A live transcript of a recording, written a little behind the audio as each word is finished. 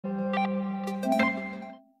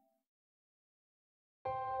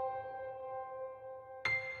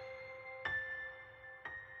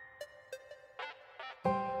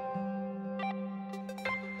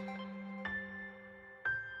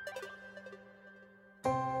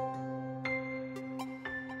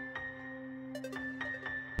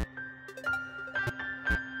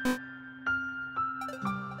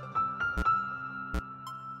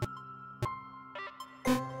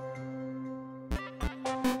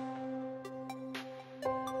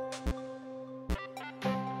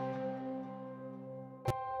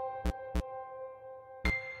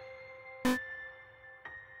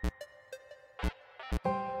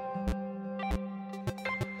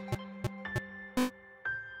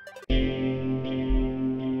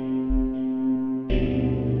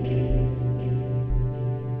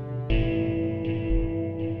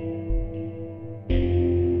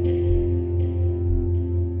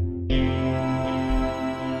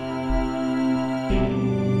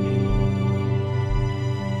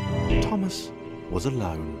was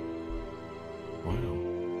alone.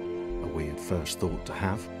 Wow, a weird first thought to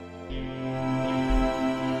have.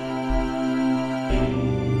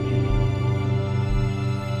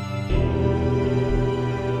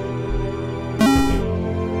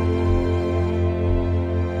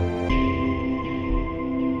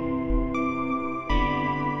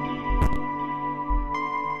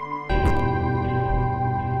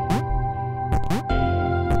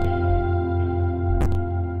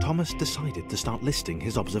 Thomas decided to start listing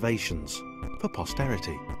his observations for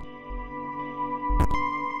posterity.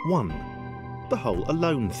 1. The whole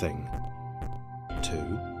alone thing.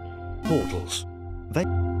 2. Portals.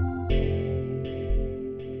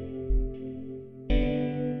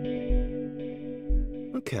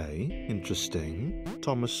 Okay, interesting.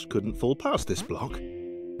 Thomas couldn't fall past this block.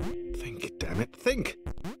 Think, damn it, think!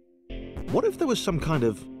 What if there was some kind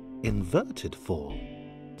of inverted fall?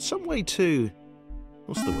 Some way to...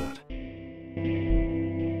 what's the word?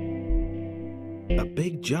 A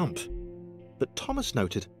big jump. But Thomas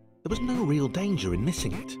noted there was no real danger in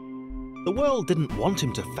missing it. The world didn't want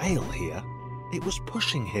him to fail here. It was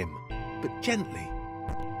pushing him, but gently.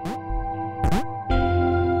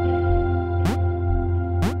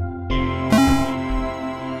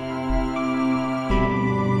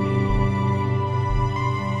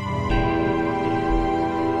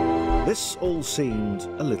 This all seemed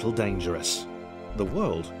a little dangerous. The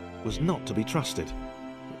world was not to be trusted.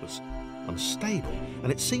 It was unstable,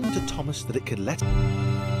 and it seemed to Thomas that it could let...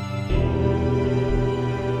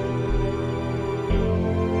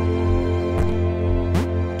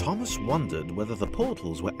 Thomas wondered whether the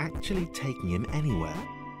portals were actually taking him anywhere.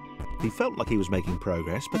 He felt like he was making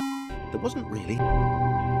progress, but there wasn't really...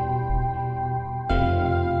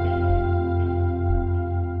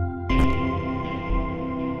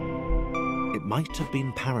 It might have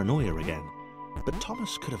been paranoia again. But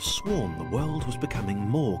Thomas could have sworn the world was becoming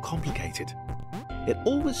more complicated. It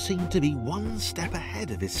always seemed to be one step ahead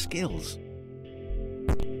of his skills.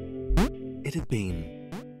 It had been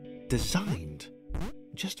designed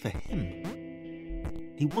just for him.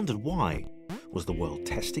 He wondered why. Was the world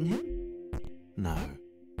testing him? No,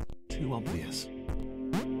 too obvious.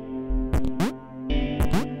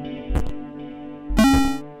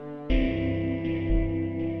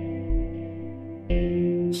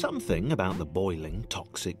 Something about the boiling,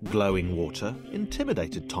 toxic, glowing water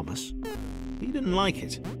intimidated Thomas. He didn't like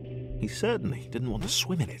it. He certainly didn't want to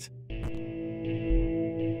swim in it.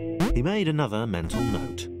 He made another mental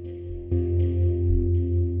note.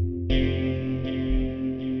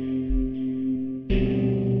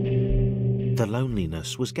 The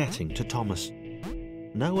loneliness was getting to Thomas.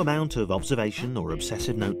 No amount of observation or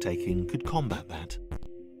obsessive note-taking could combat that.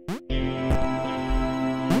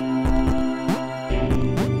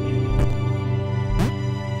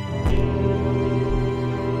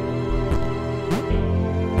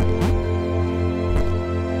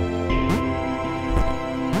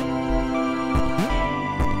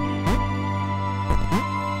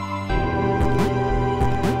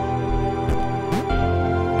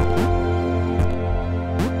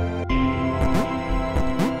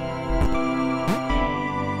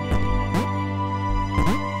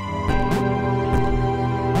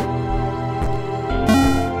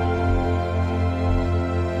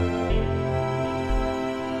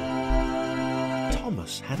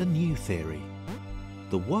 Had a new theory.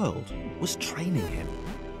 The world was training him.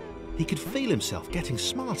 He could feel himself getting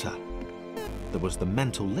smarter. There was the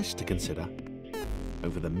mental list to consider.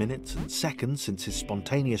 Over the minutes and seconds since his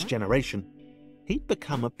spontaneous generation, he'd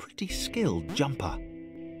become a pretty skilled jumper.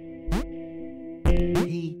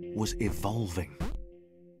 He was evolving.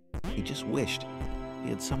 He just wished he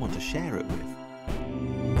had someone to share it with.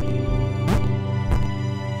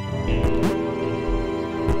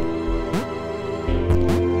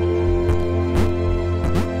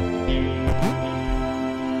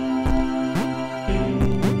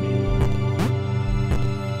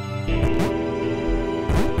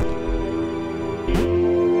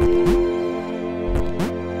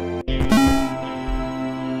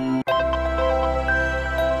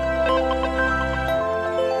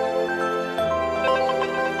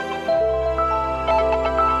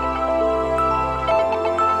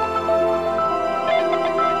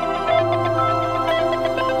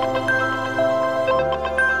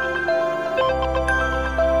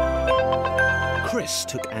 Chris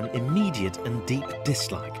took an immediate and deep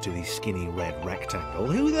dislike to the skinny red rectangle.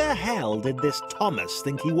 Who the hell did this Thomas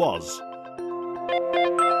think he was?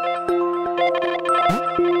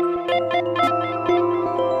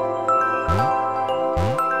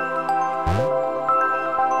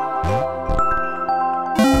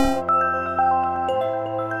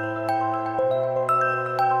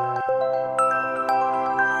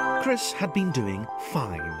 Chris had been doing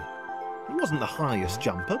fine. He wasn't the highest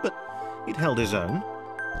jumper, but he'd held his own.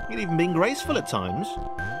 He'd even been graceful at times.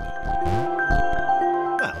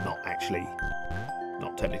 Well, not actually.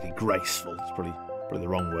 Not technically graceful. It's probably the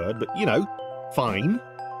wrong word, but you know, fine.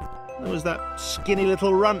 There was that skinny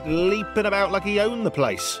little runt leaping about like he owned the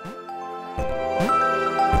place.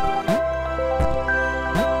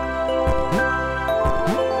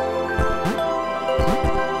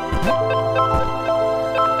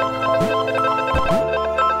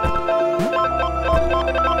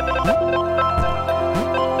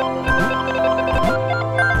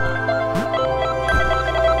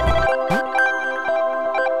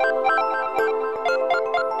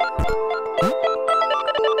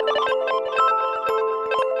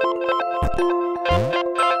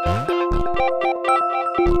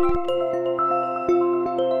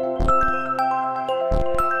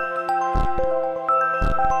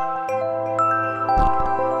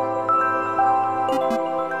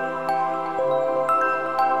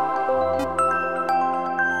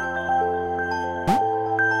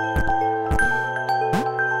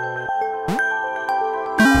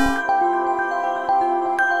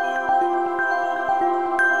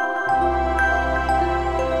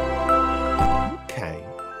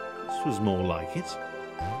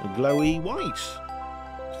 Glowy white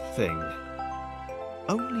thing.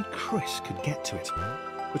 Only Chris could get to it,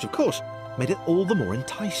 which of course made it all the more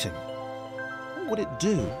enticing. What would it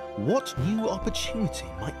do? What new opportunity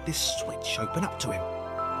might this switch open up to him?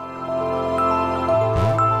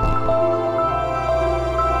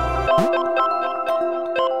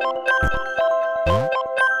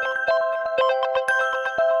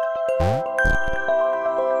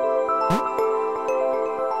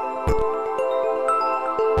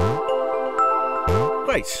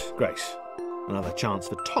 Great. Another chance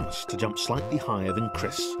for Thomas to jump slightly higher than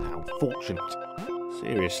Chris. How fortunate.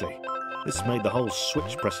 Seriously, this made the whole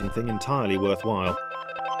switch pressing thing entirely worthwhile.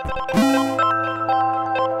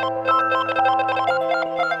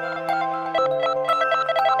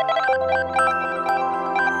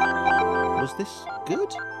 Was this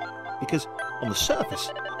good? Because on the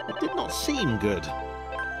surface, it did not seem good.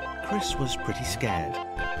 Chris was pretty scared.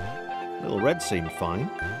 Little Red seemed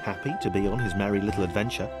fine, happy to be on his merry little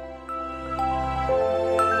adventure.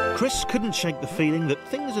 Chris couldn't shake the feeling that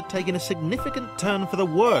things had taken a significant turn for the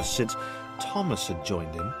worse since Thomas had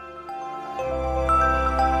joined him.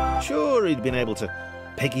 Sure, he'd been able to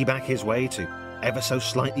piggyback his way to ever so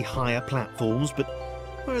slightly higher platforms, but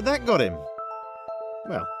where had that got him?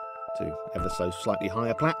 Well, to ever so slightly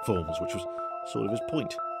higher platforms, which was sort of his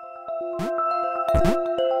point.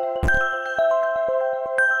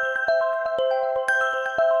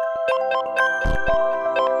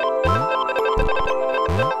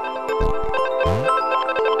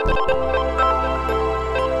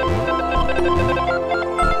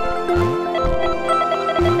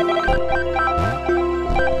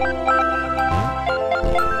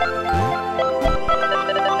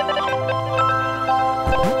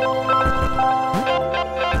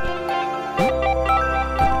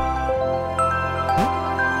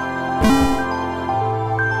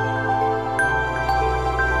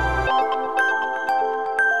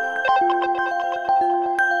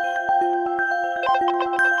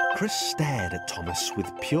 Chris stared at Thomas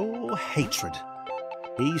with pure hatred.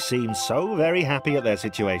 He seemed so very happy at their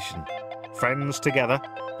situation. Friends together,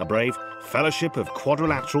 a brave fellowship of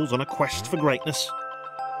quadrilaterals on a quest for greatness.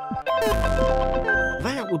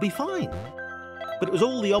 That would be fine. But it was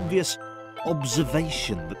all the obvious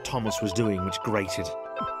observation that Thomas was doing which grated.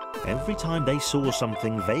 Every time they saw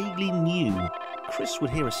something vaguely new, Chris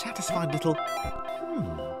would hear a satisfied little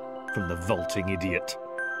from the vaulting idiot.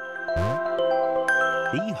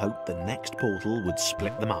 He hoped the next portal would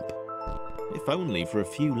split them up, if only for a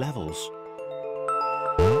few levels.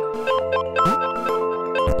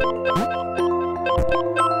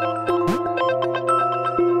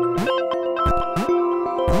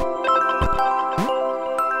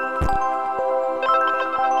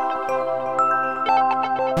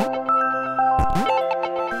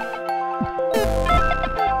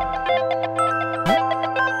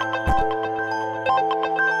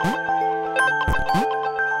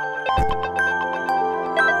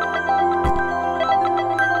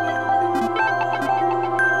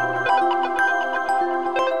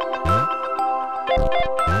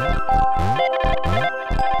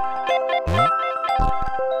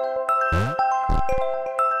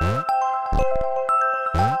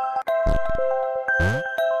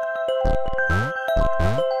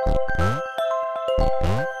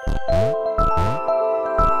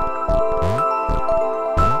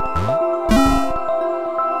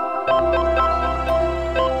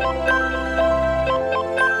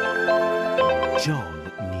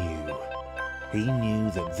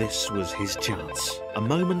 This was his chance, a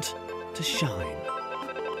moment to shine.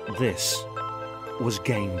 This was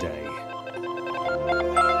game day.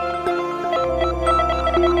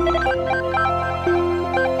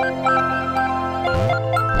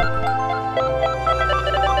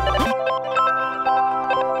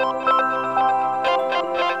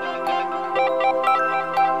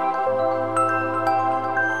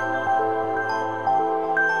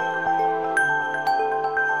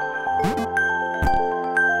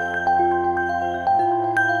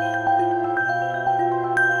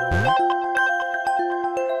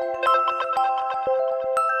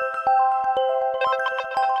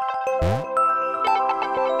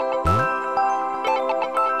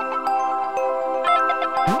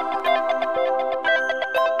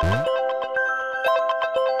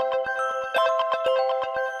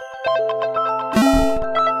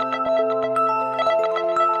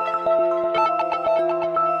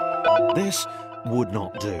 This would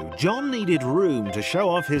not do. John needed room to show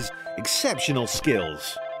off his exceptional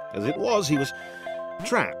skills. As it was, he was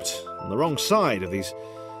trapped on the wrong side of these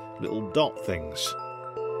little dot things.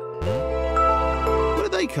 Where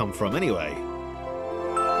did they come from, anyway?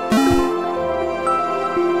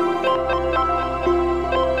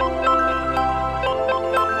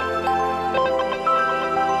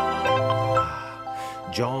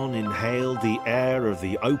 John inhaled the air of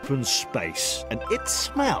the open space, and it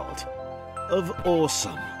smelled of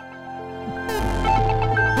awesome.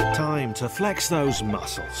 Time to flex those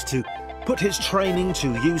muscles, to put his training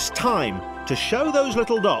to use, time to show those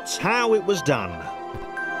little dots how it was done.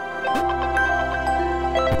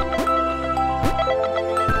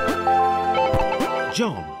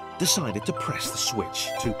 John decided to press the switch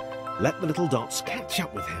to let the little dots catch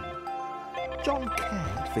up with him. John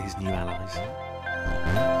cared for his new allies.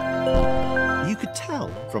 You could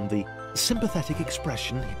tell from the sympathetic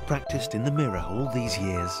expression he practiced in the mirror all these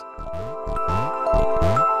years.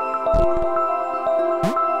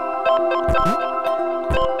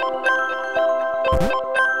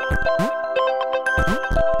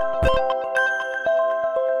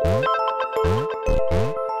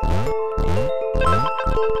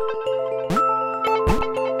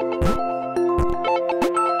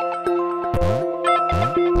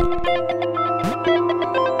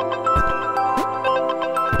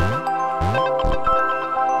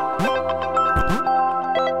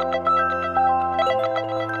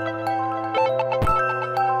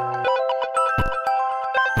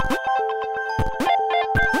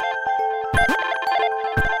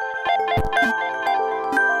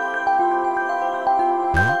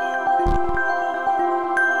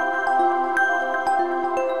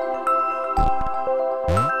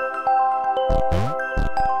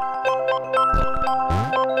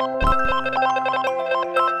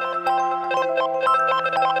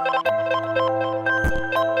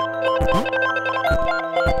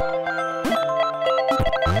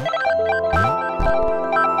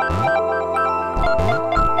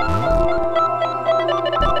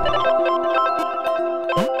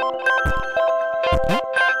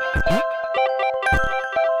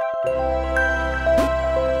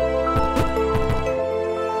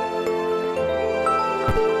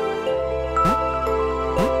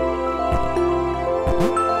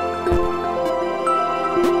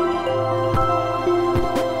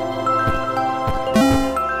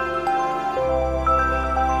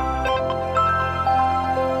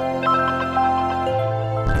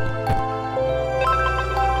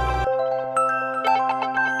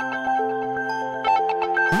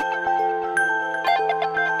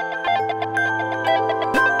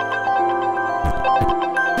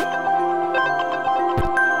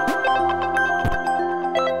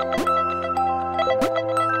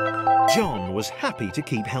 John was happy to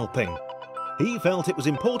keep helping. He felt it was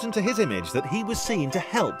important to his image that he was seen to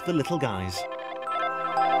help the little guys.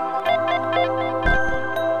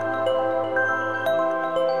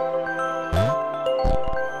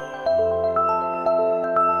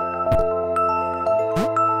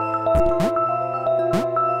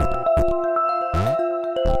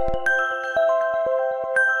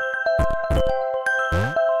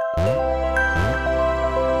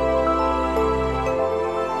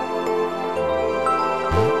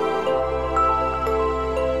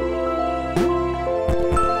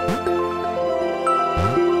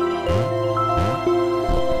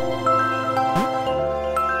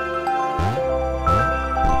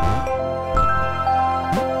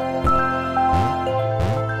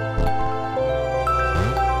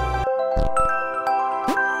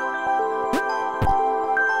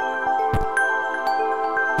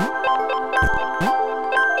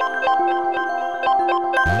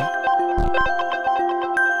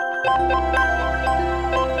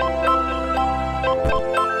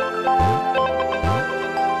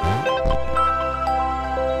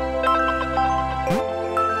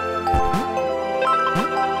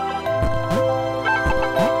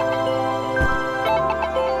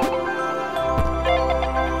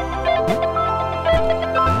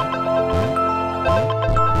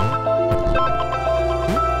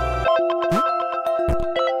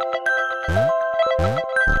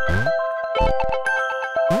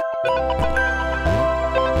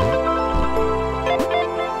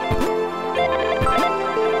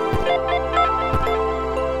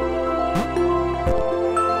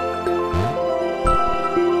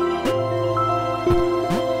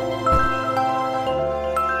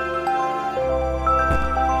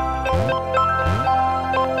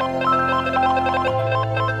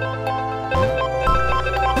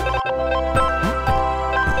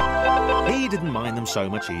 so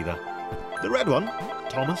much either. The red one,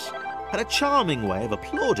 Thomas, had a charming way of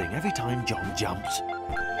applauding every time John jumped.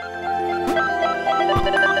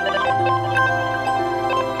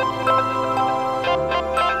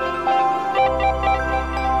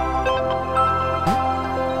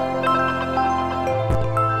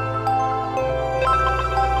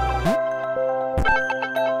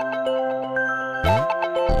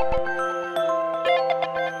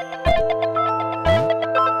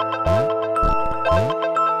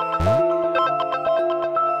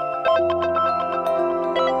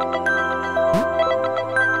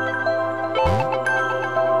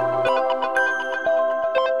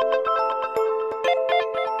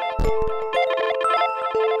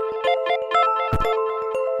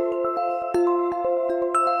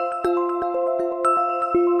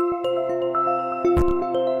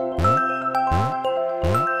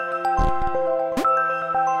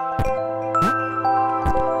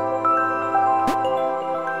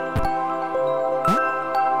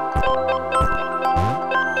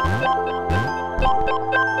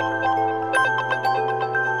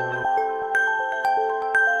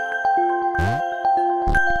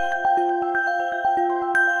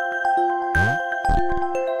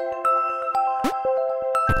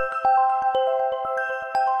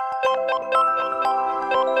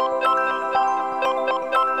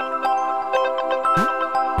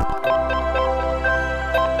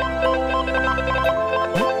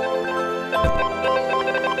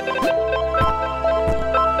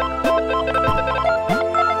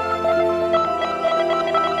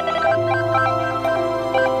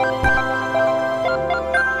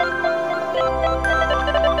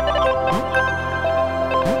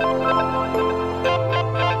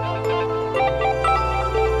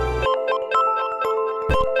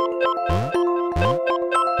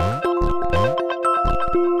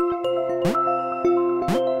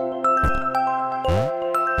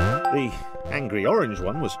 The orange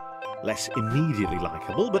one was less immediately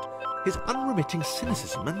likeable, but his unremitting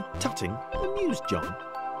cynicism and tutting amused John.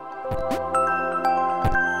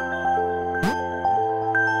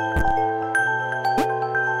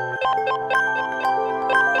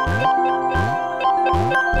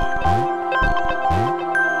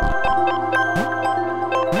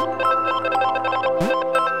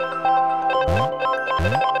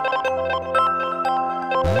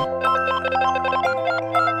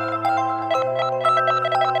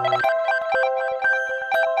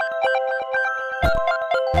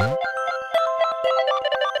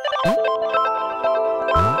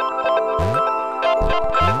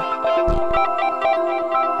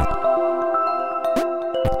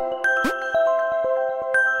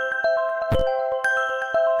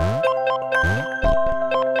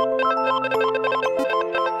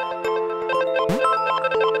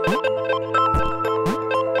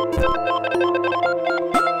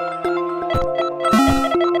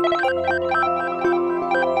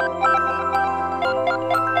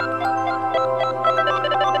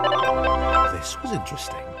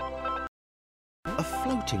 Interesting. A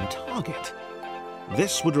floating target.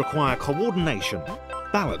 This would require coordination,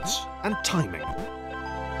 balance, and timing.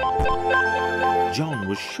 John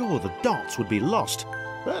was sure the dots would be lost,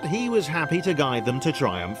 but he was happy to guide them to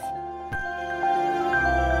triumph.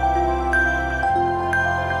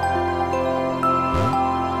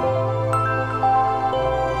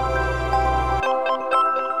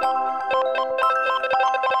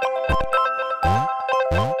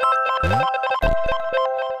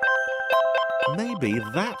 Maybe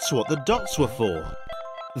that's what the dots were for.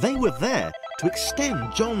 They were there to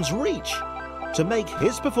extend John's reach, to make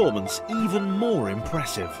his performance even more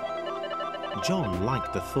impressive. John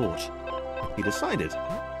liked the thought. He decided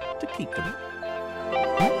to keep them.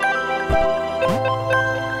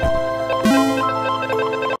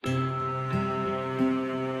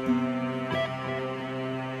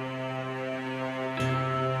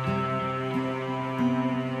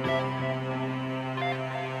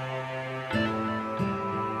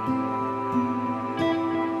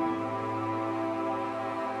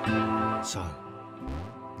 So,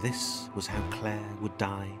 this was how Claire would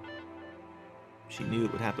die. She knew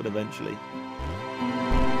it would happen eventually.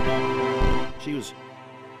 She was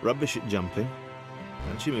rubbish at jumping,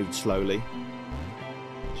 and she moved slowly.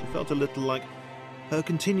 She felt a little like her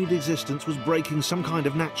continued existence was breaking some kind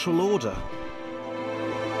of natural order.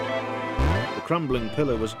 The crumbling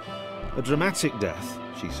pillar was a dramatic death,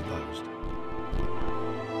 she supposed.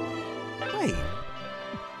 Wait,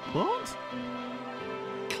 what?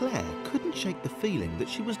 Claire couldn't shake the feeling that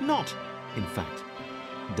she was not, in fact,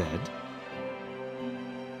 dead.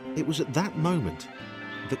 It was at that moment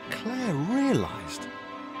that Claire realised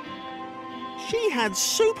she had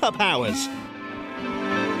superpowers.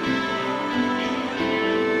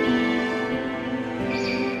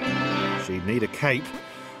 She'd need a cape.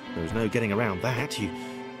 There was no getting around that. You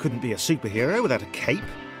couldn't be a superhero without a cape.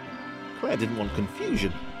 Claire didn't want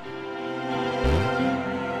confusion.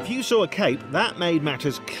 If you saw a cape, that made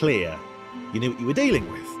matters clear. You knew what you were dealing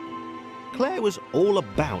with. Claire was all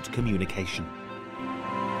about communication.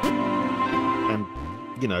 And,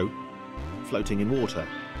 you know, floating in water,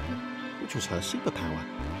 which was her superpower.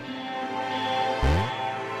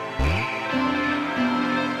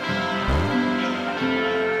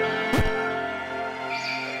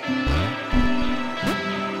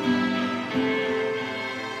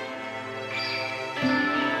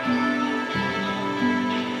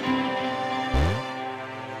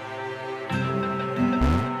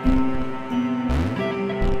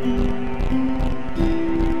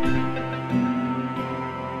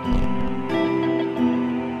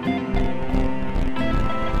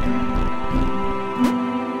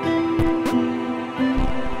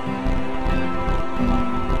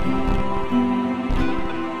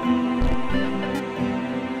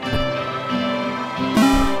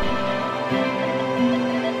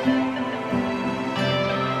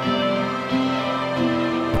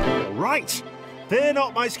 Right! Fear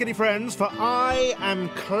not, my skinny friends, for I am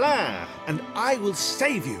Claire, and I will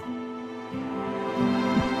save you.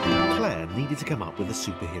 Claire needed to come up with a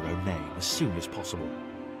superhero name as soon as possible.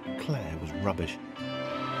 Claire was rubbish.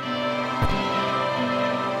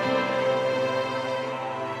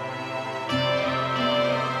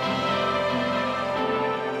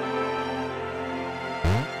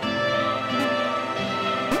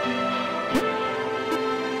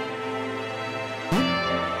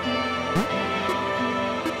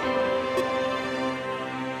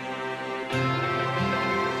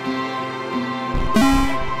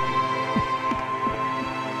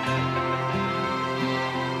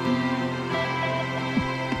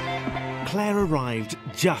 Claire arrived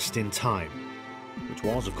just in time, which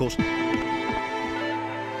was, of course,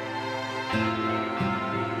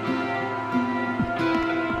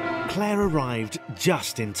 Claire arrived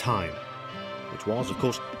just in time, which was, of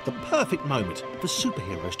course, the perfect moment for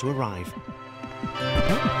superheroes to arrive.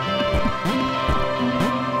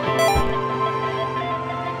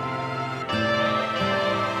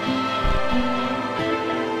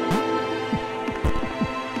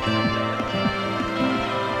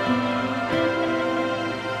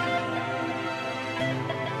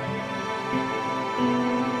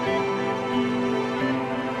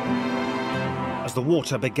 As the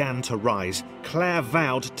water began to rise, Claire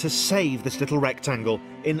vowed to save this little rectangle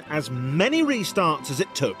in as many restarts as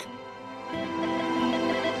it took.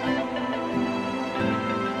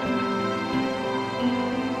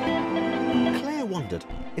 Claire wondered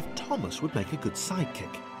if Thomas would make a good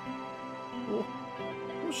sidekick. Or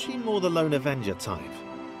was she more the lone Avenger type?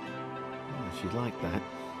 Oh, she'd like that.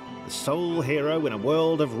 The sole hero in a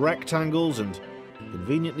world of rectangles and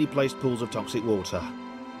conveniently placed pools of toxic water.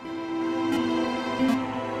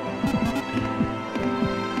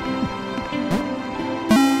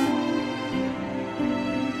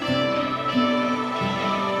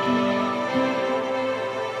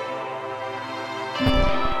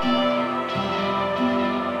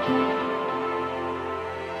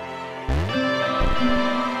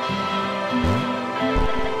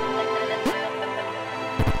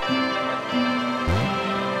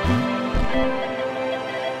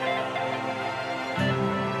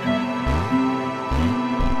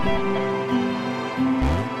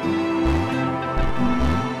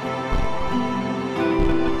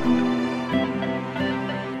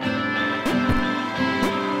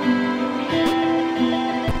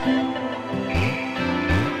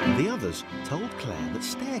 Told Claire that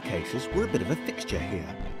staircases were a bit of a fixture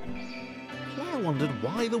here. Claire wondered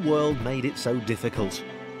why the world made it so difficult.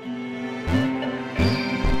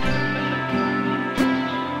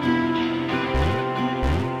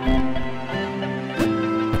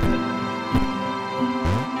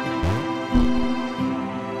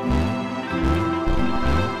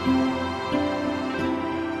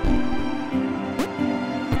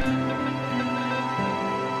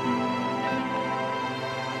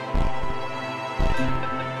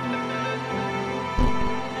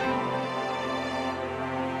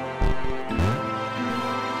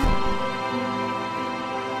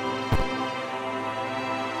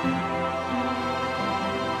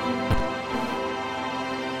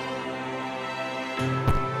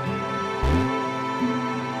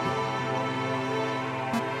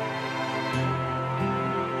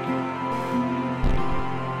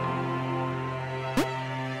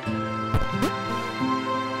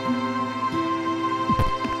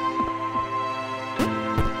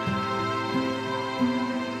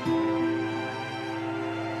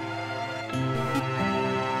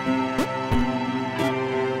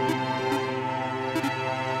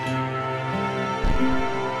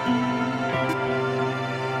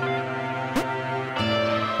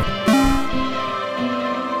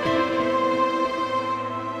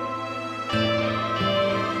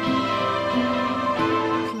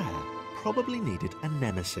 probably needed a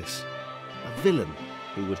nemesis, a villain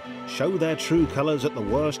who would show their true colours at the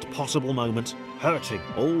worst possible moment, hurting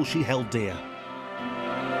all she held dear.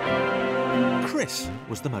 Chris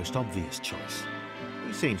was the most obvious choice.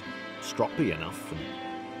 He seemed stroppy enough, and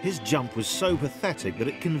his jump was so pathetic that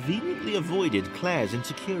it conveniently avoided Claire's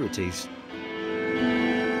insecurities.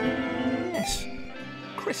 Yes,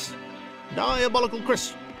 Chris. Diabolical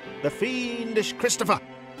Chris. The fiendish Christopher.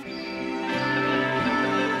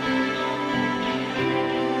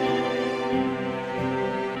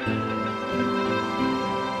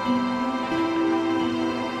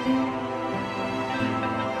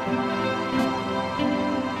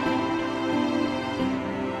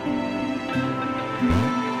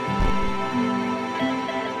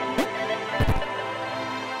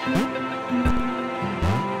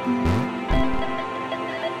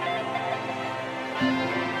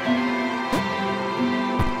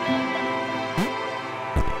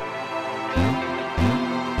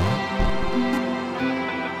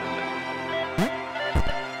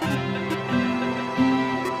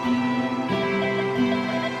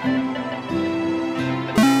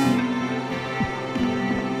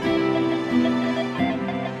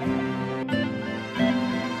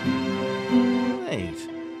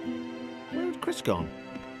 Gone?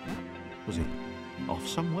 Was he off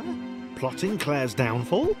somewhere, plotting Claire's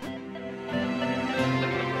downfall?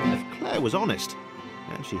 If Claire was honest,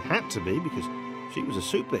 and she had to be because she was a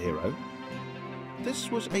superhero, this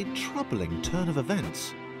was a troubling turn of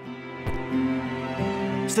events.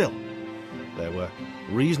 Still, there were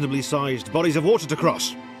reasonably sized bodies of water to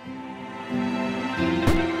cross.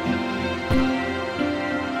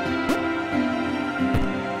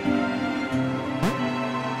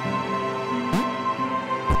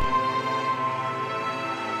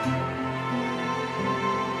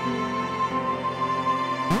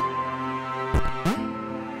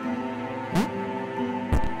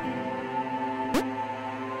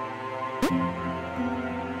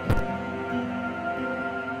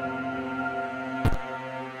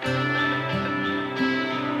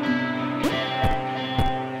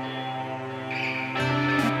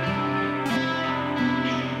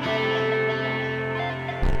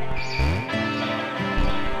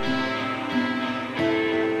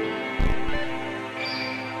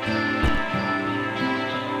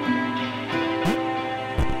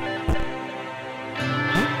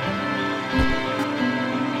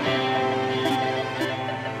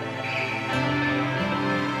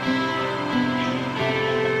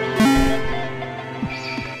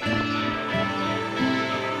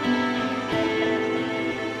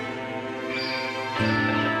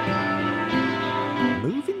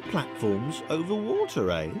 Platforms over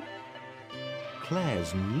water, eh?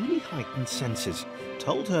 Claire's newly heightened senses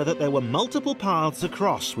told her that there were multiple paths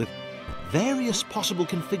across with various possible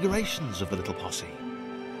configurations of the little posse.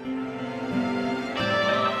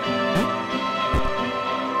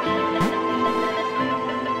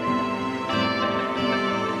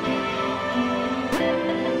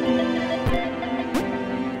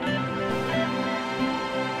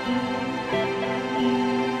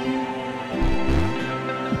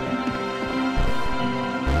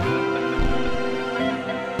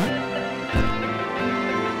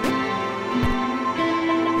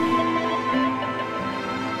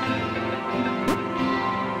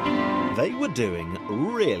 They were doing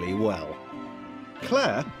really well.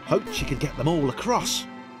 Claire hoped she could get them all across.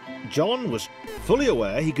 John was fully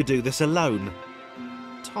aware he could do this alone.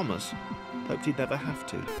 Thomas hoped he'd never have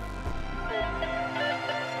to.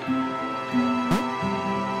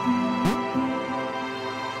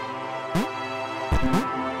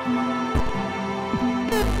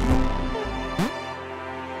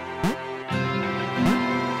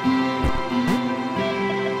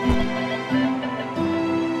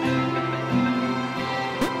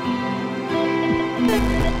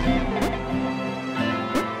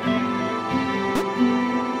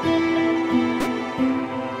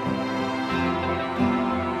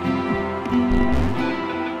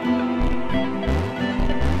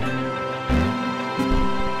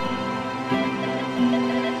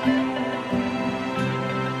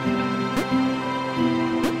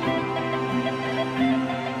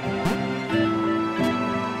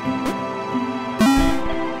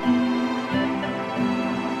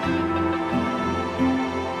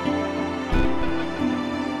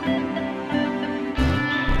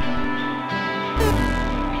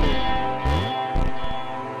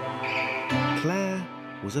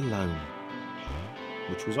 Was alone,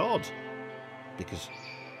 which was odd, because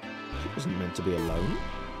she wasn't meant to be alone.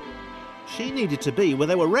 She needed to be where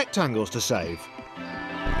there were rectangles to save.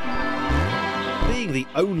 Being the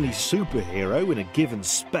only superhero in a given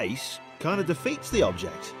space kind of defeats the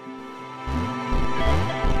object.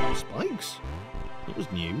 Spikes? That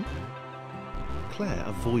was new. Claire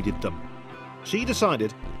avoided them. She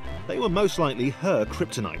decided they were most likely her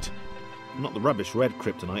kryptonite. Not the rubbish red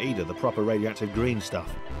kryptonite either, the proper radioactive green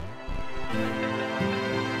stuff.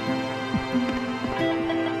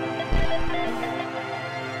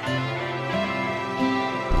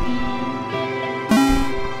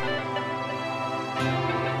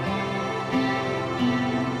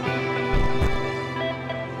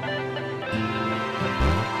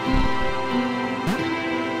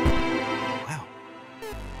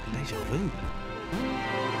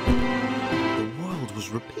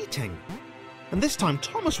 Repeating. And this time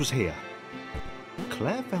Thomas was here.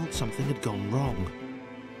 Claire felt something had gone wrong.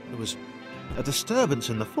 There was a disturbance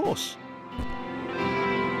in the force.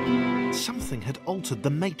 Something had altered the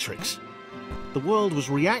matrix. The world was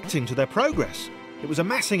reacting to their progress. It was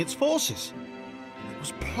amassing its forces. It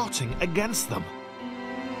was plotting against them.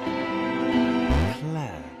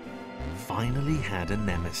 Claire finally had a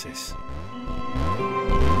nemesis.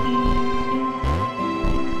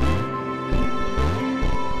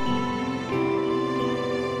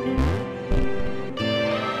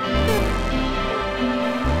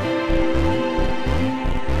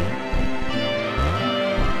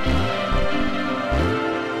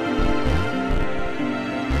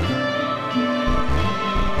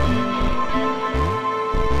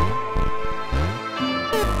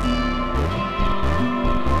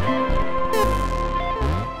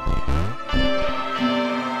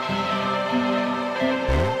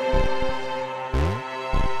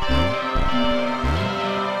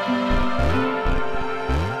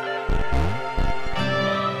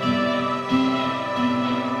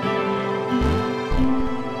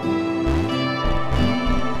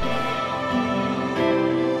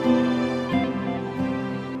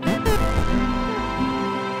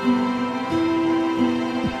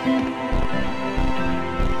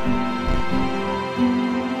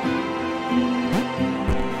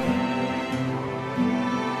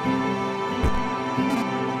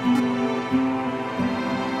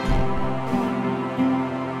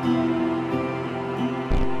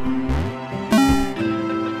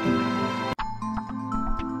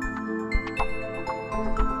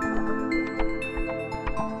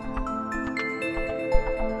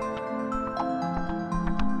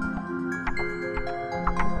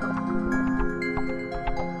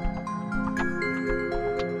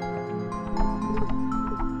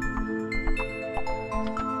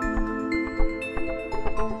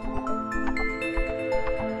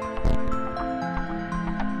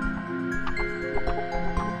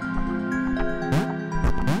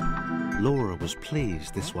 Laura was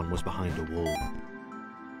pleased this one was behind a wall.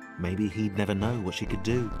 Maybe he'd never know what she could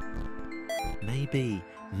do. Maybe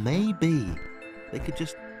they could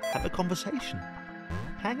just have a conversation,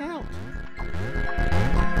 hang out.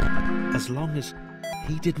 As long as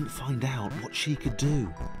he didn't find out what she could do,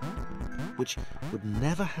 which would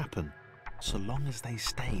never happen so long as they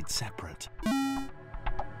stayed separate.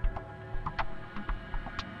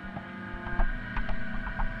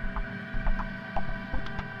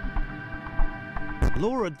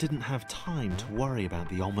 Laura didn't have time to worry about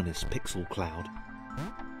the ominous pixel cloud.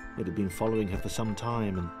 It had been following her for some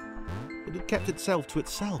time, and it had kept itself to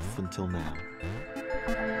itself until now.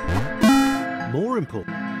 More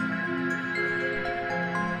important,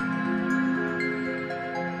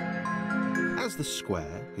 as the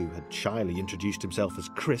square, who had shyly introduced himself as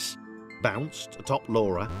Chris, bounced atop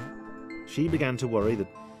Laura, she began to worry that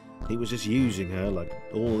he was just using her like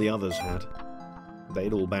all the others had.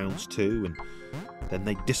 They'd all bounced too, and then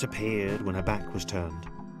they disappeared when her back was turned.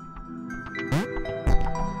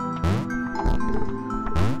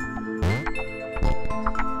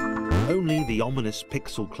 Only the ominous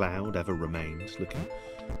pixel cloud ever remained, looking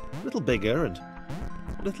a little bigger and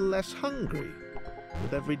a little less hungry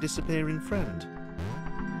with every disappearing friend.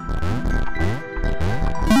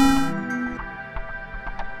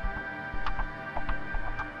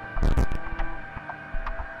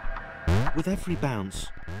 With every bounce,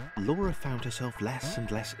 Laura found herself less and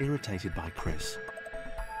less irritated by Chris.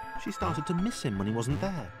 She started to miss him when he wasn't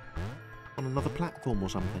there, on another platform or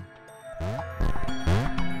something.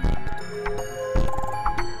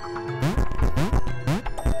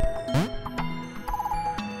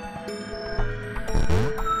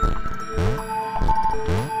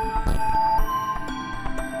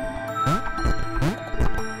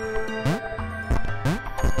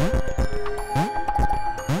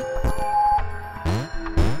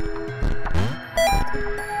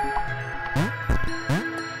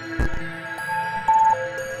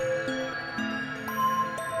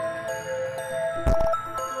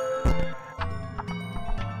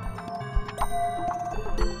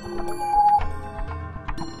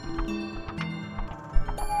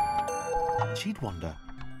 she'd wonder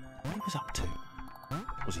what he was up to.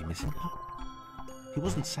 Was he missing her? He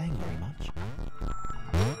wasn't saying very much.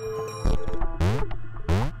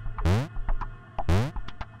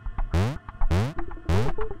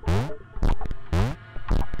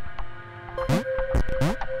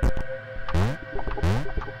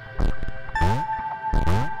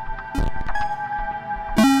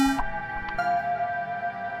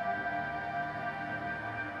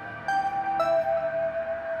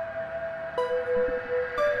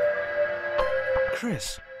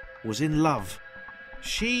 Chris was in love.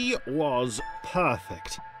 She was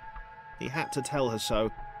perfect. He had to tell her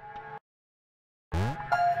so.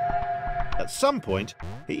 At some point,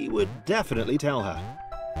 he would definitely tell her.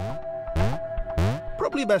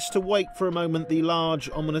 Probably best to wait for a moment the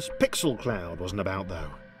large, ominous pixel cloud wasn't about,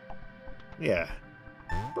 though. Yeah,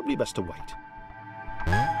 probably best to wait.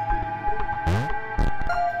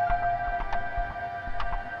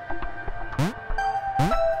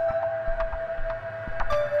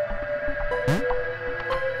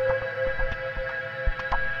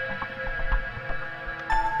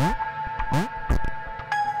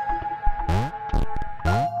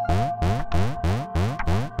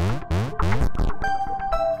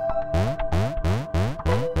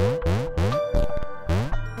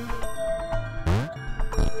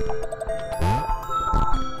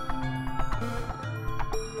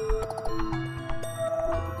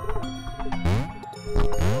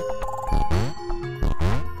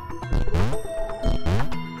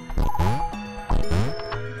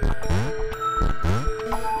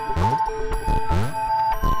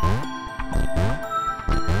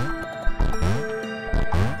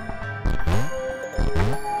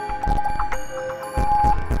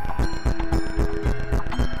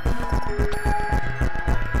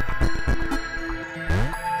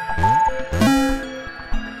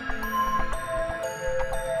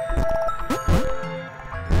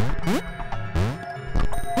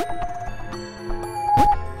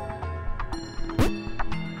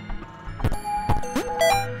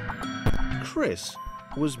 Chris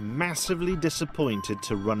was massively disappointed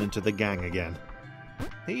to run into the gang again.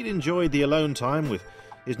 He'd enjoyed the alone time with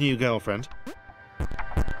his new girlfriend.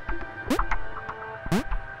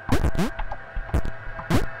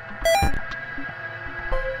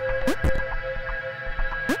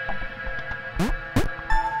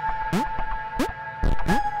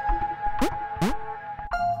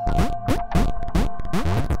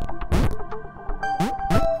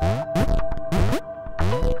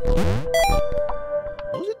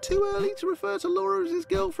 To refer to Laura as his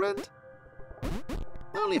girlfriend?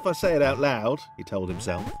 Only if I say it out loud, he told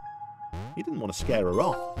himself. He didn't want to scare her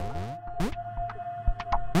off.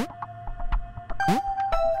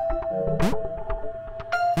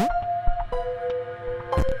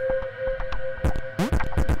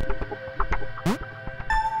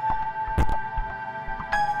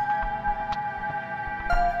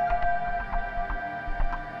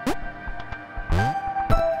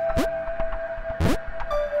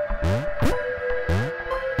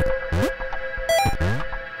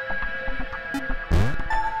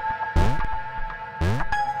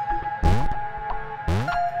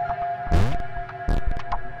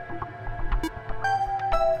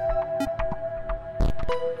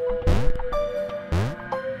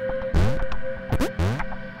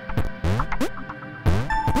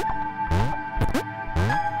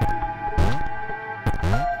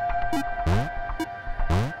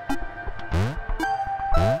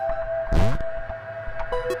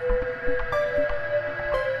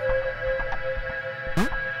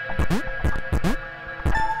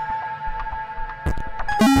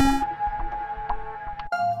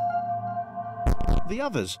 The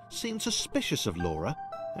others seemed suspicious of Laura,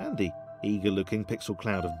 and the eager-looking pixel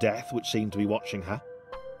cloud of death which seemed to be watching her.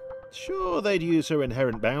 Sure, they'd use her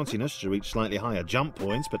inherent bounciness to reach slightly higher jump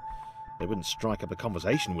points, but they wouldn't strike up a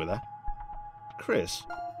conversation with her. Chris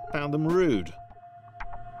found them rude.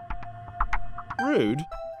 Rude?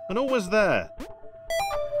 And always there.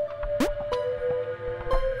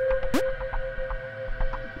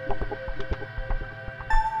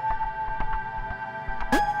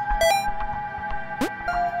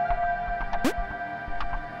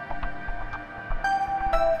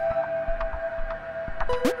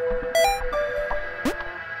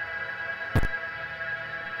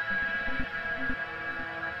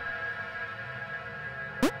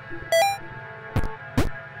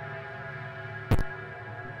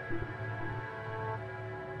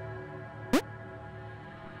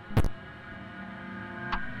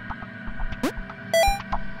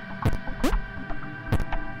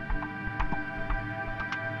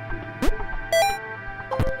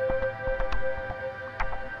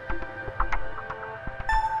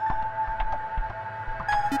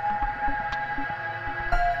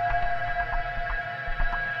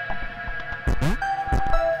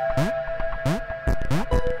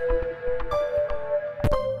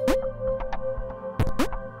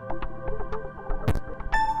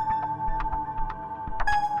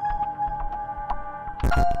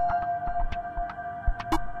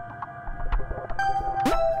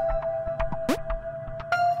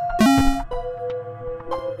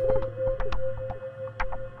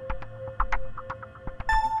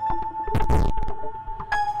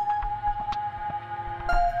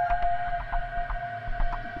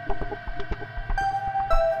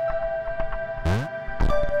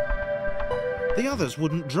 The others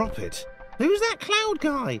wouldn't drop it. Who's that cloud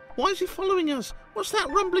guy? Why is he following us? What's that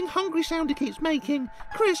rumbling hungry sound he keeps making?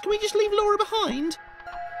 Chris, can we just leave Laura behind?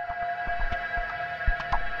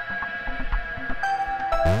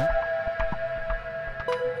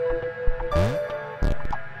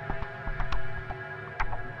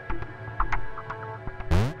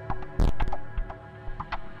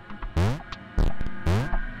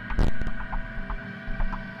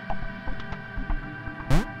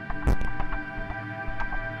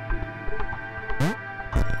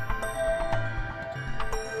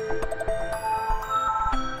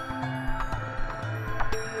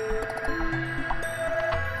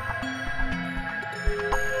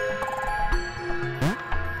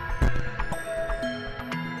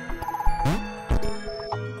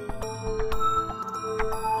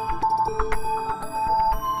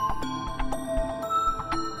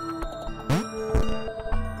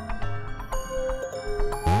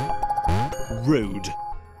 Rude.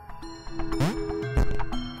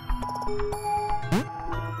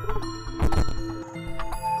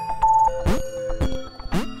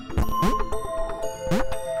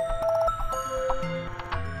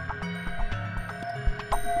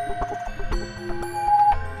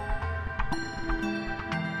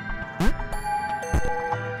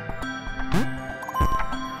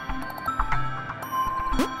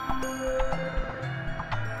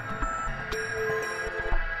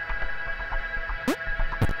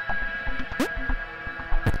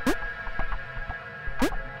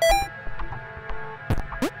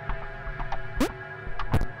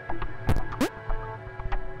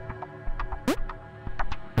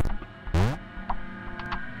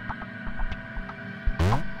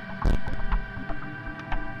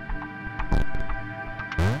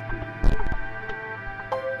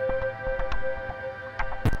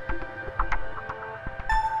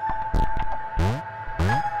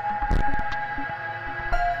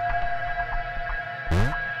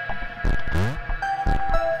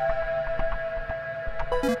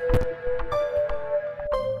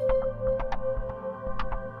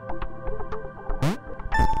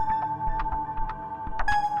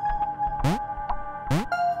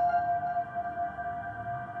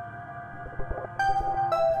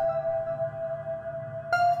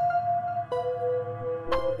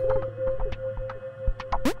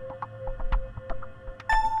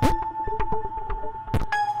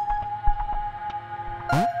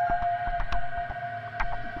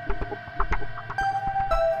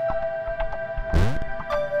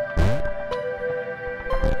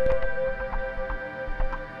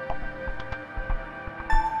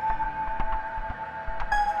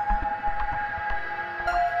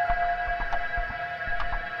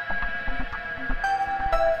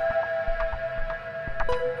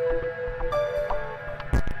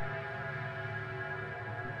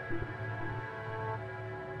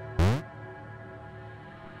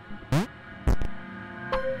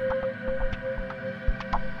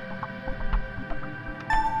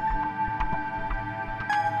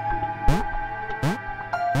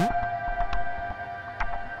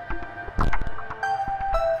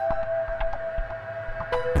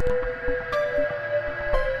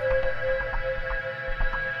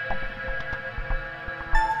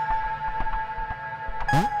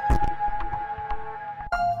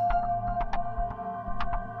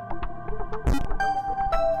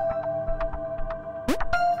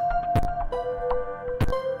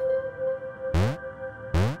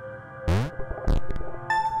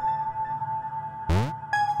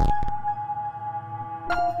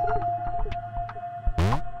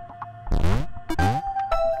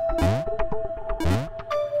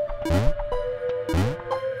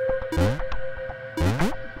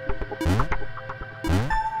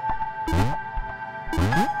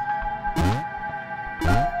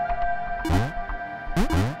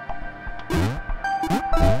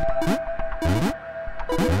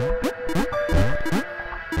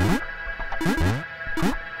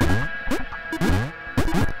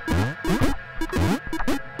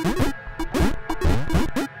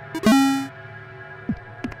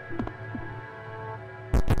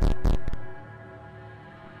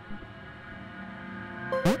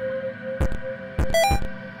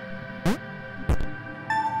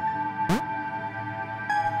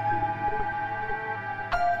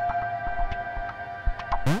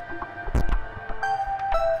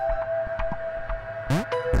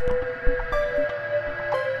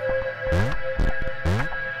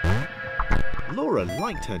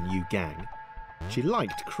 liked her new gang. She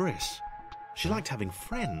liked Chris. She liked having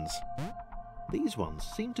friends. These ones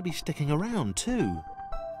seemed to be sticking around too.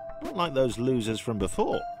 Not like those losers from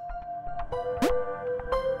before.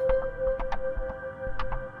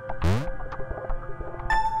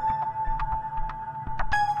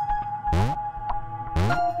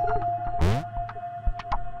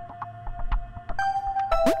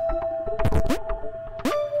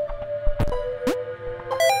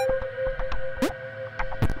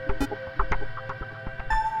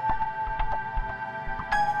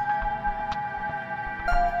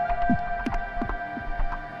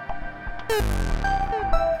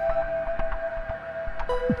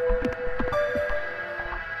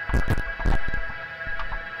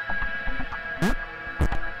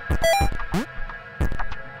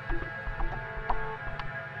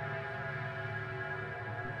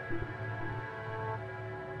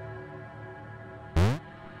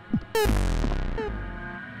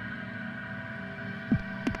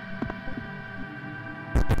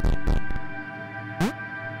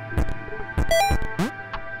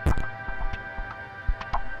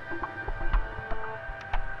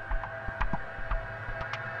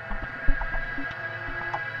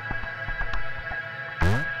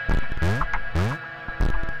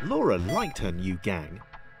 Laura liked her new gang.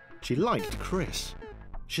 She liked Chris.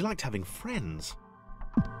 She liked having friends.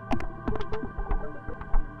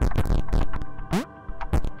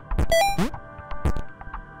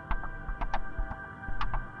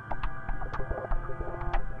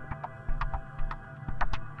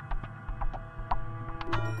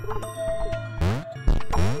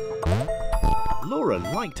 Laura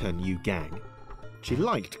liked her new gang. She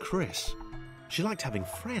liked Chris. She liked having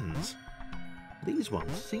friends. These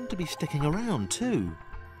ones seem to be sticking around too.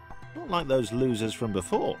 Not like those losers from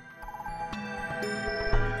before.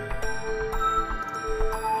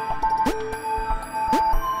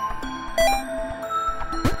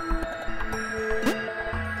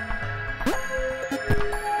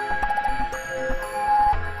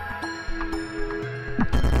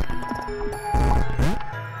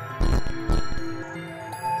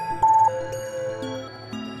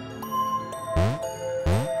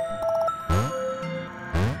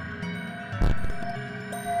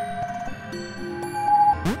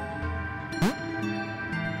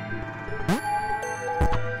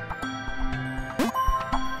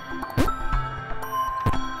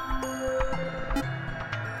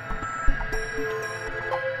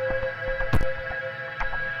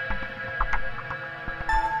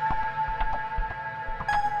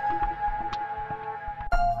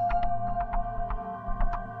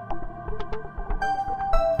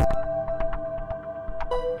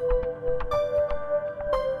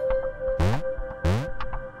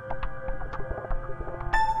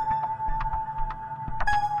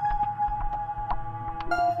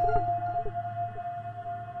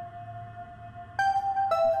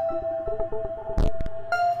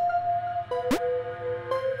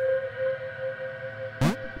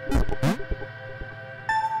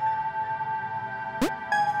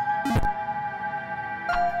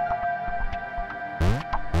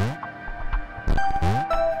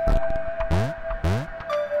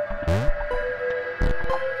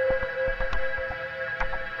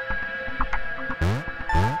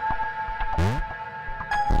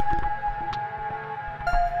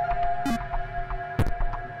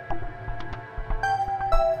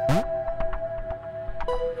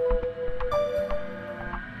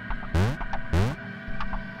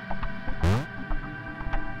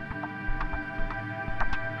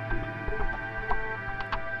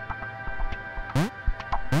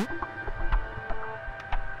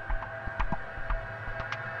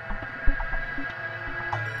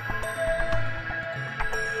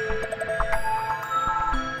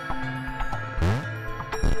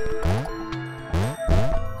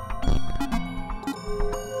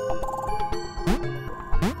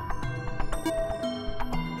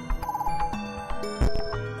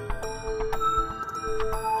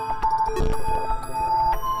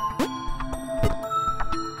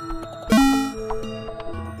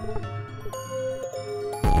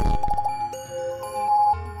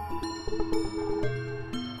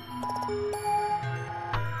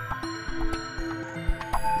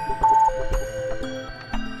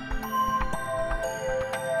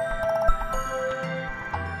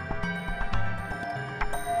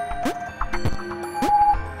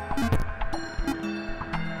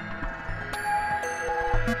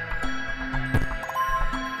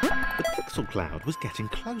 Cloud was getting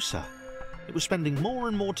closer. It was spending more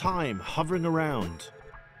and more time hovering around.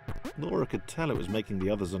 Laura could tell it was making the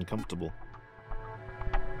others uncomfortable.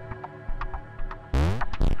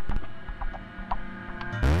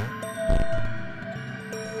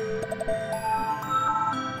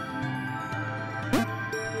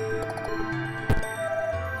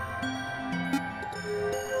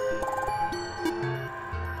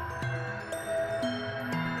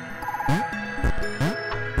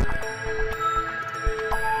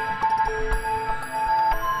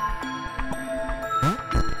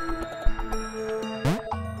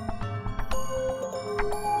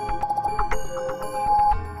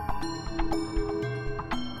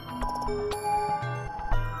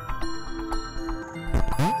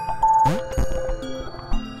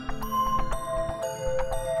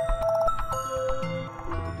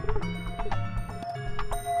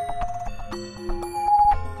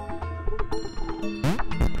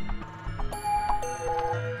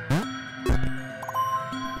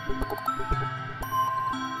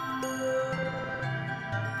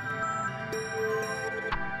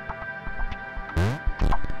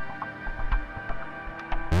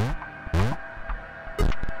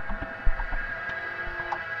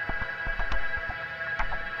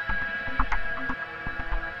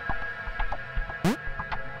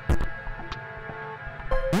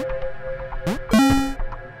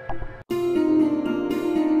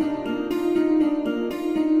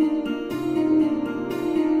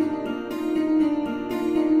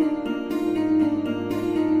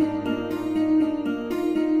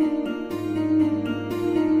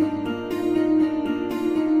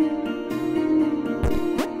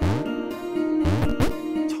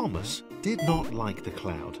 Did not like the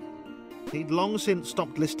cloud. He'd long since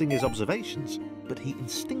stopped listing his observations, but he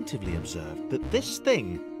instinctively observed that this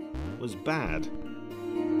thing was bad.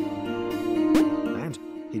 And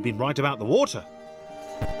he'd been right about the water.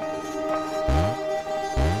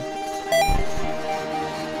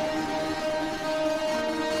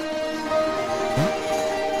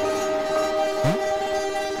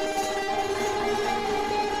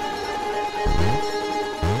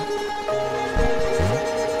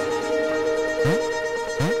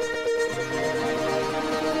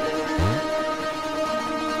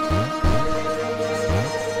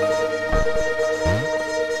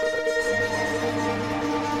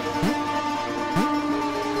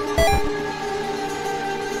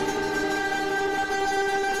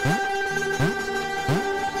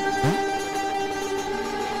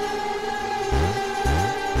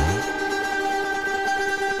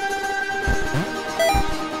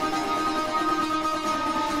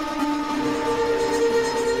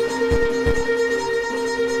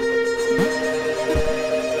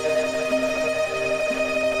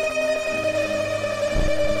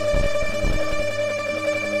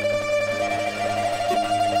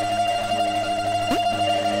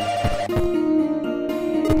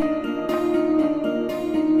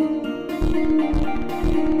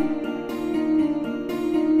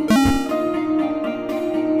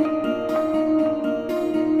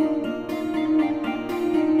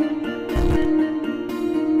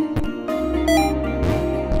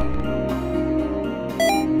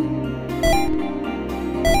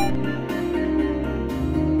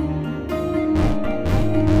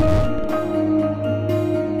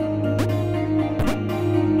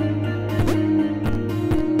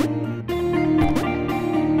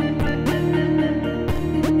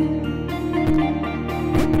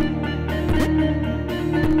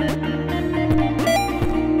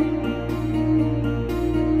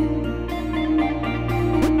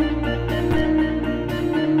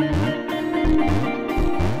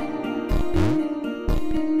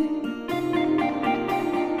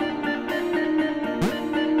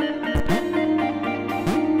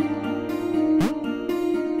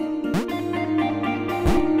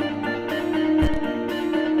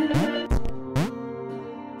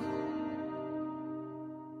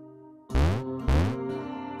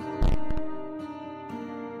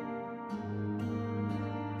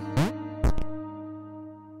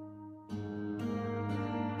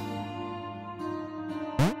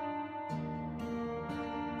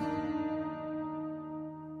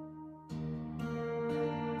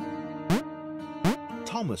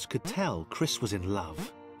 Thomas could tell Chris was in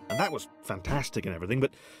love, and that was fantastic and everything,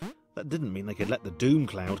 but that didn't mean they could let the doom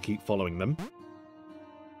cloud keep following them.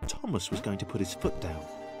 Thomas was going to put his foot down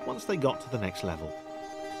once they got to the next level.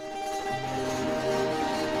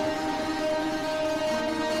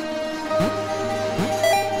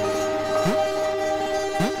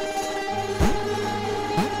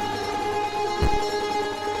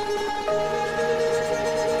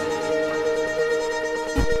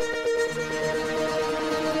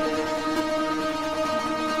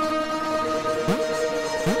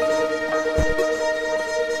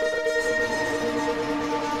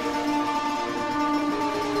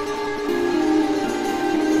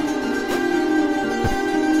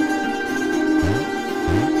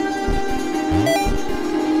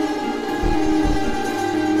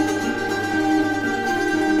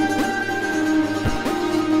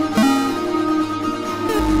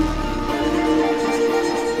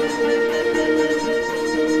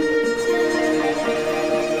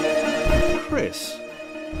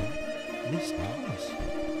 Miss Thomas.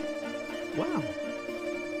 Wow.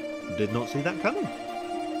 Did not see that coming.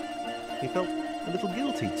 He felt a little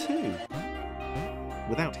guilty too.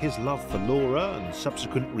 Without his love for Laura and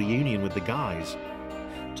subsequent reunion with the guys,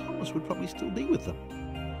 Thomas would probably still be with them.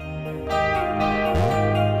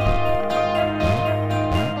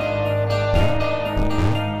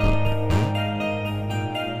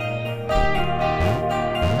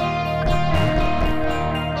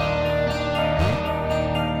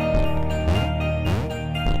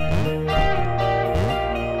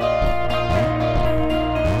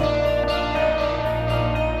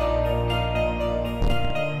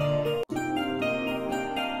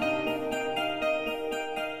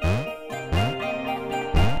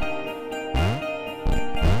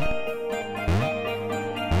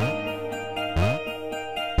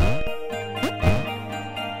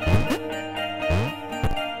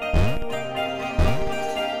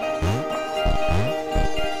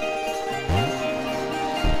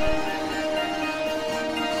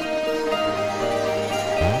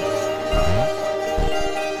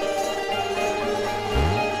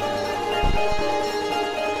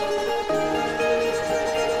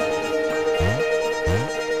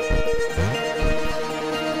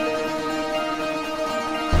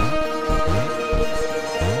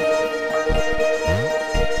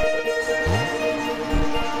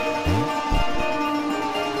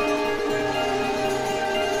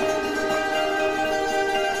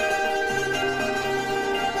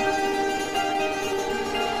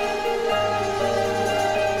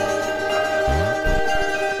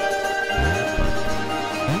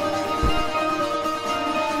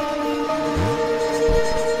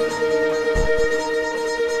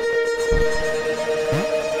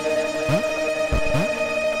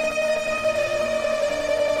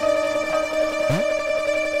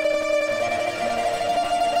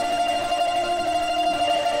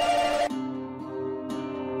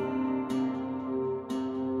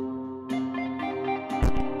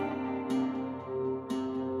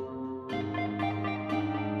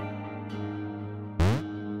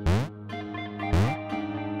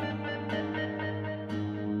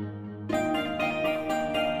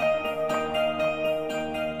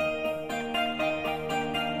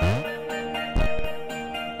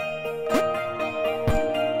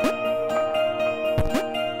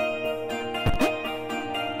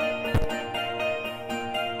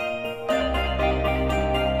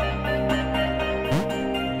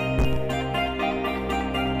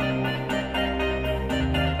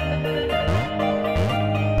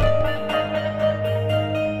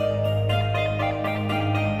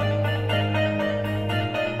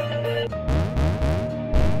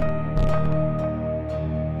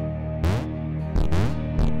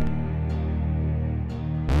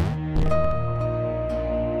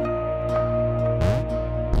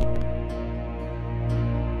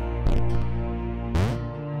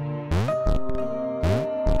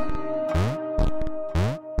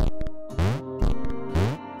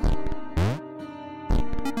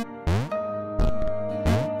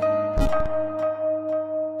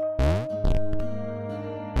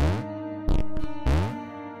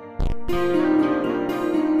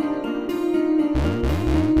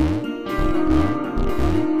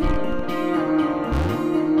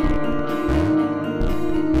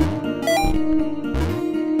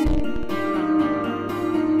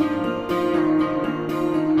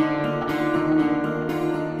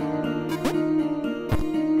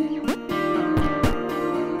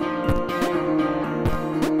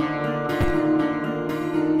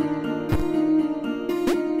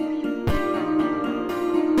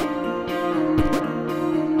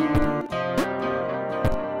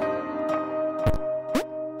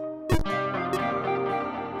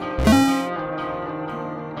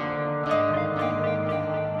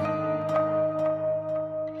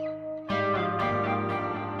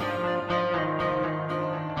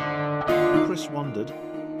 Chris wondered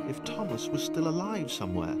if Thomas was still alive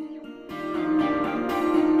somewhere.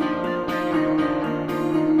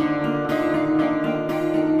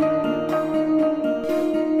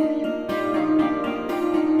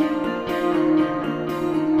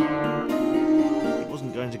 He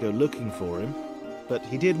wasn't going to go looking for him, but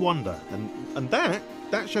he did wonder, and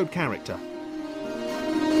that showed character.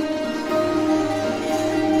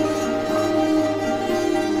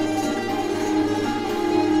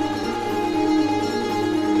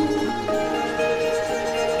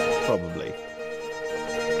 Probably.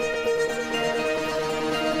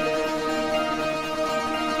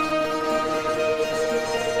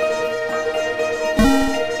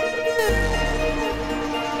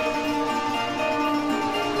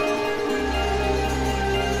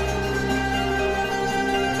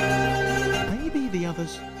 Maybe the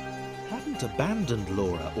others hadn't abandoned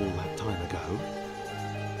Laura all that time ago.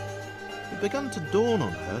 It began to dawn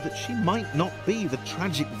on her that she might not be the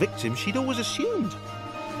tragic victim she'd always assumed.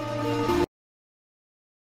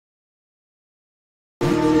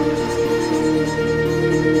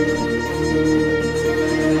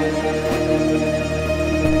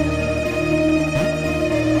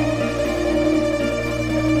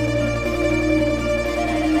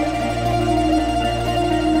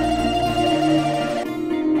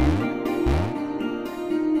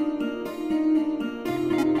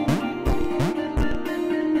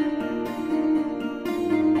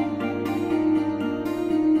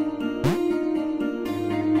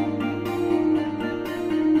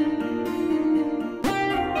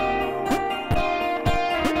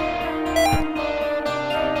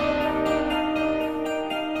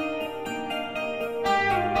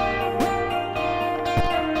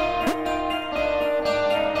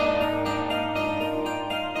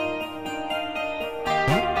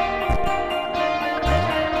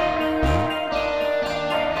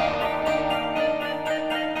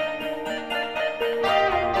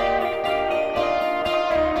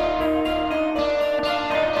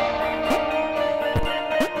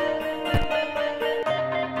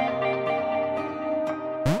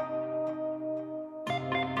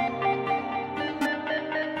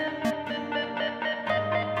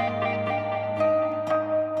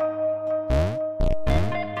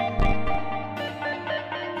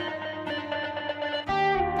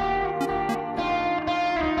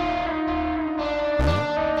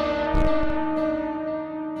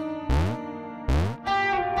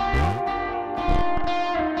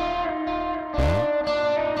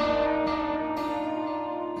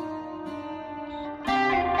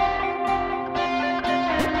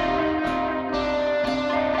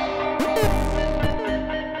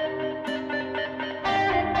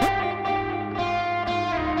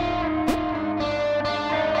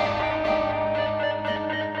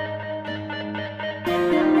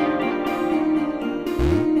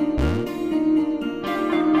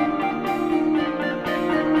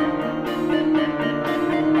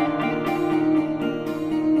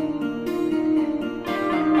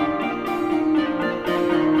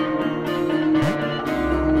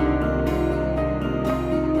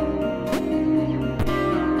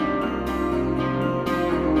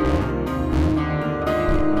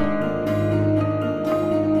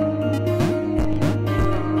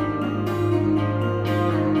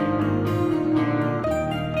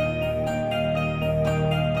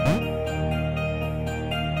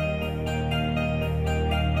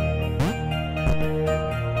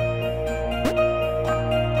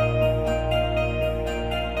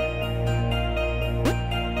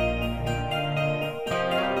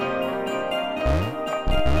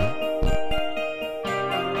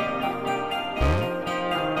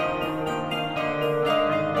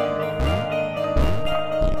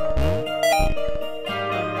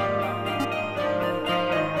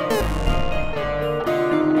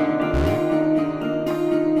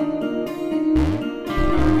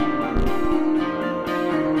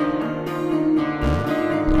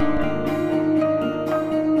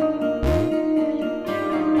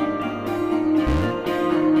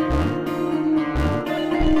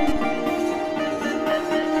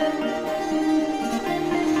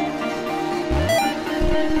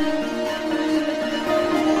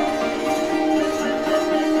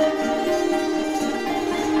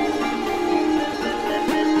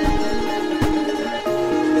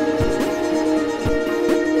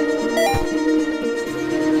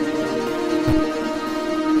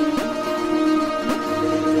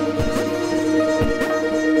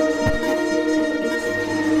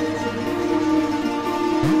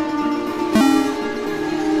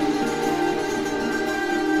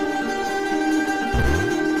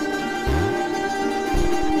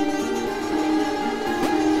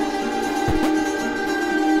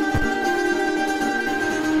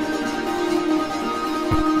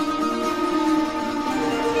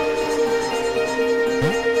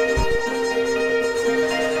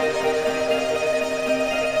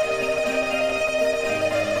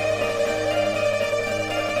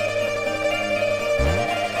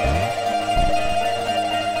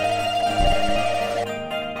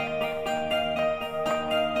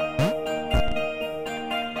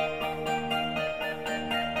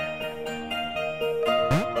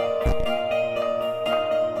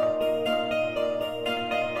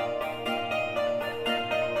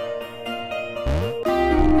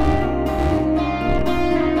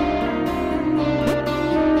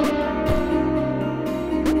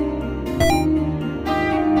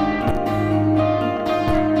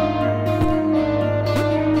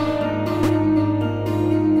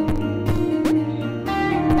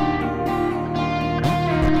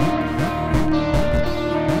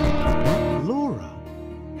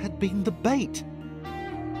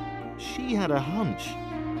 had a hunch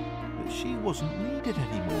that she wasn't needed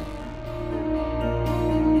anymore.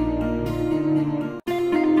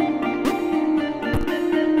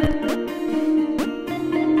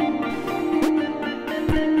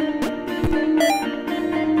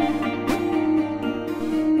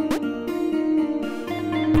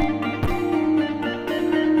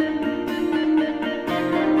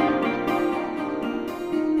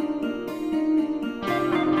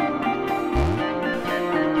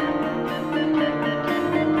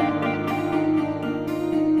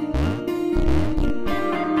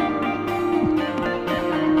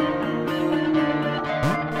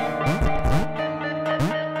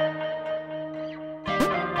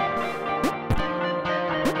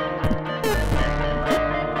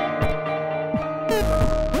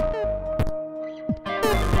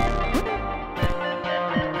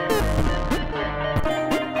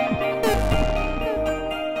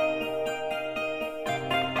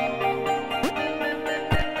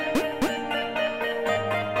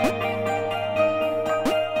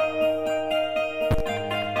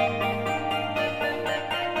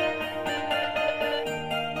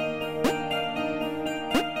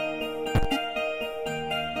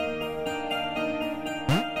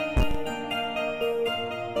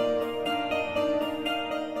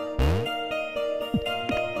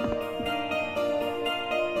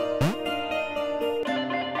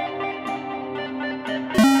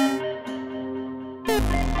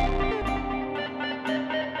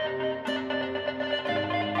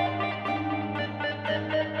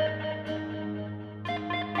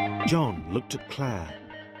 John looked at Claire.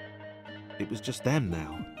 It was just them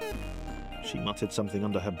now. She muttered something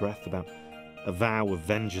under her breath about a vow of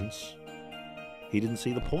vengeance. He didn't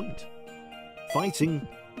see the point. Fighting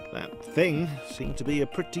that thing seemed to be a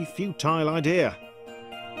pretty futile idea.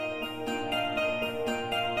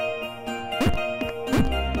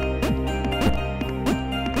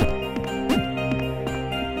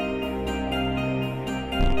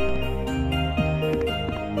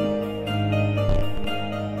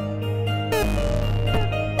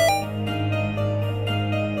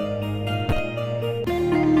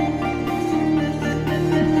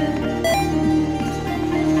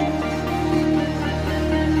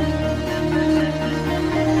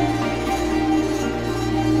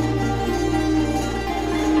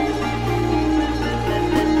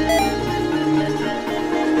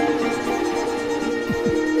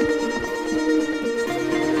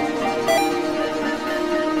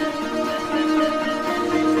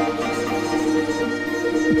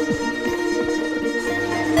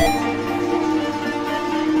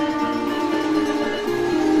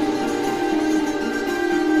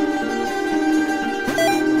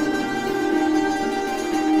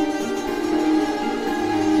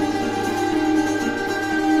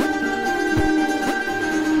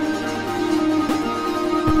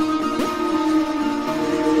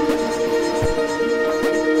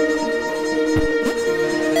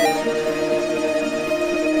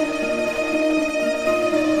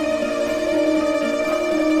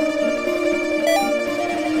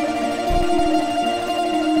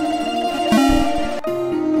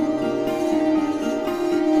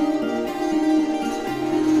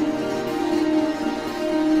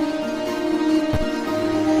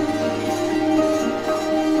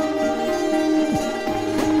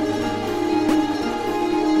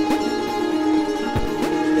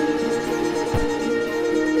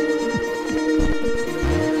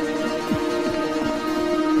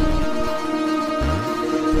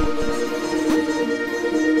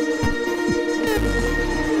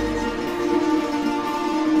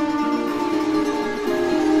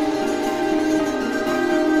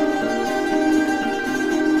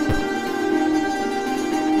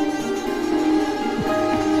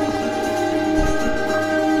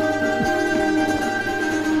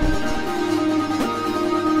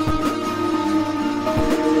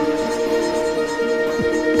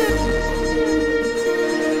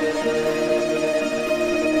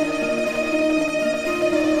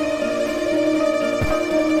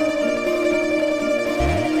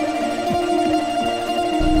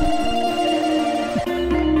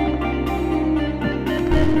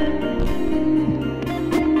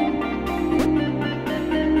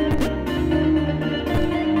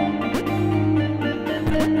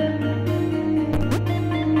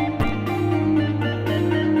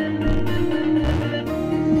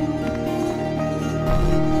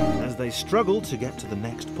 Struggled to get to the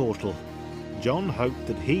next portal. John hoped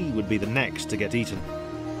that he would be the next to get eaten.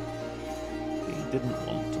 He didn't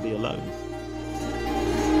want to be alone.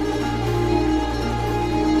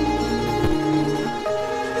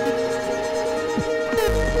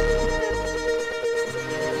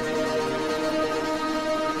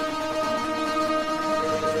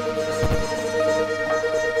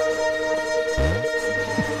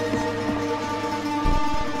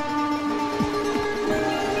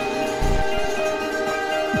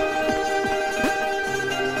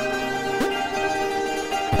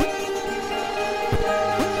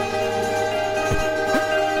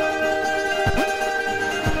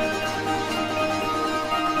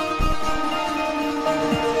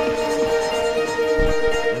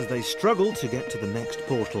 They struggled to get to the next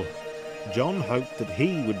portal. John hoped that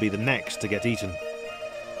he would be the next to get eaten.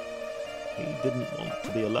 He didn't want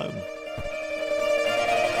to be alone.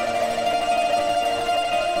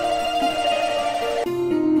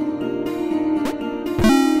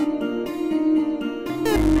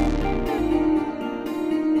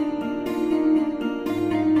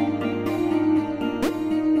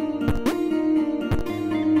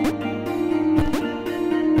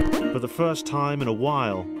 For the first time in a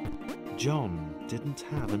while, John didn't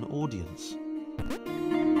have an audience.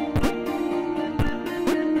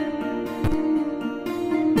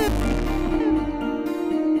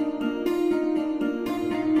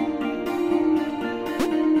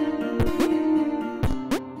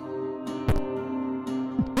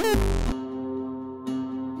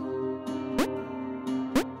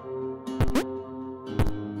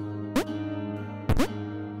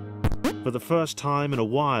 For the first time in a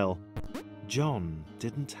while, John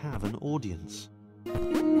didn't have an audience.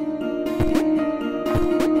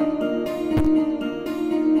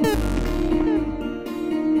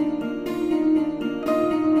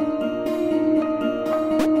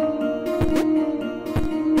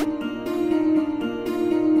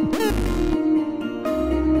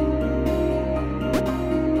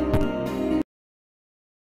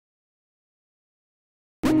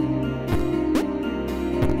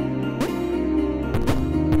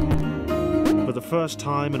 For the first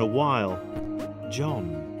time in a while,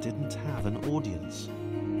 John didn't have an audience.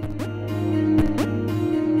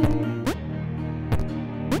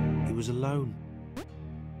 He was alone.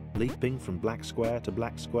 Leaping from black square to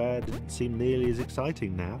black square didn't seem nearly as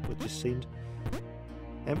exciting now. It just seemed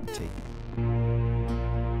empty.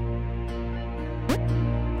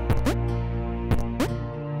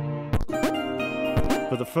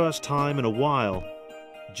 For the first time in a while,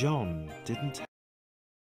 John didn't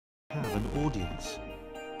have an audience.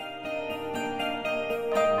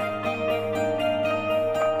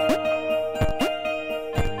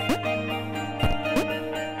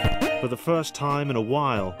 For the first time in a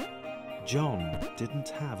while, John didn't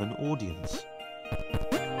have an audience.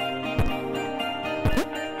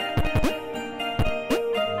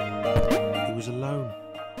 He was alone.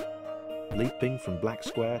 Leaping from black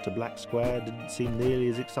square to black square didn't seem nearly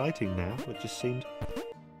as exciting now. It just seemed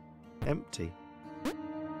empty.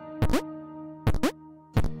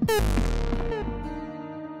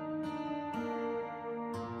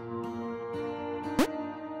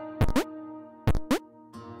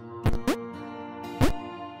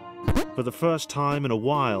 For the first time in a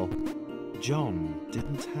while, John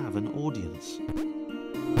didn't have an audience.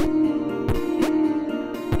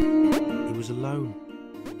 He was alone.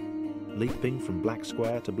 Leaping from black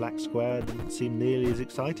square to black square didn't seem nearly as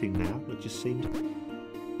exciting now. It just seemed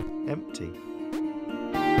empty.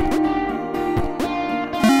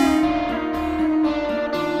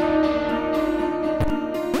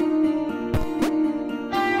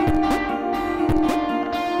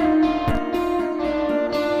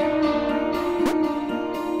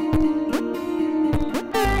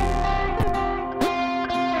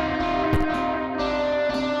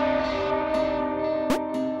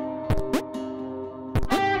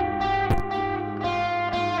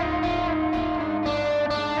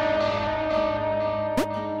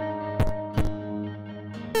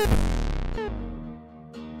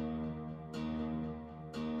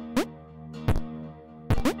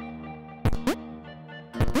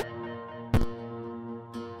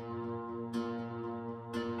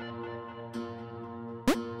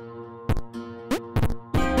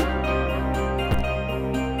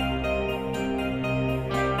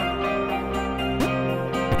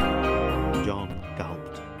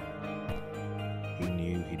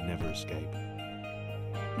 Escape.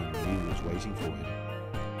 He knew was waiting for him.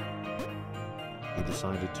 He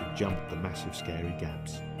decided to jump the massive scary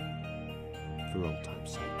gaps for old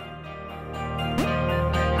time's sake.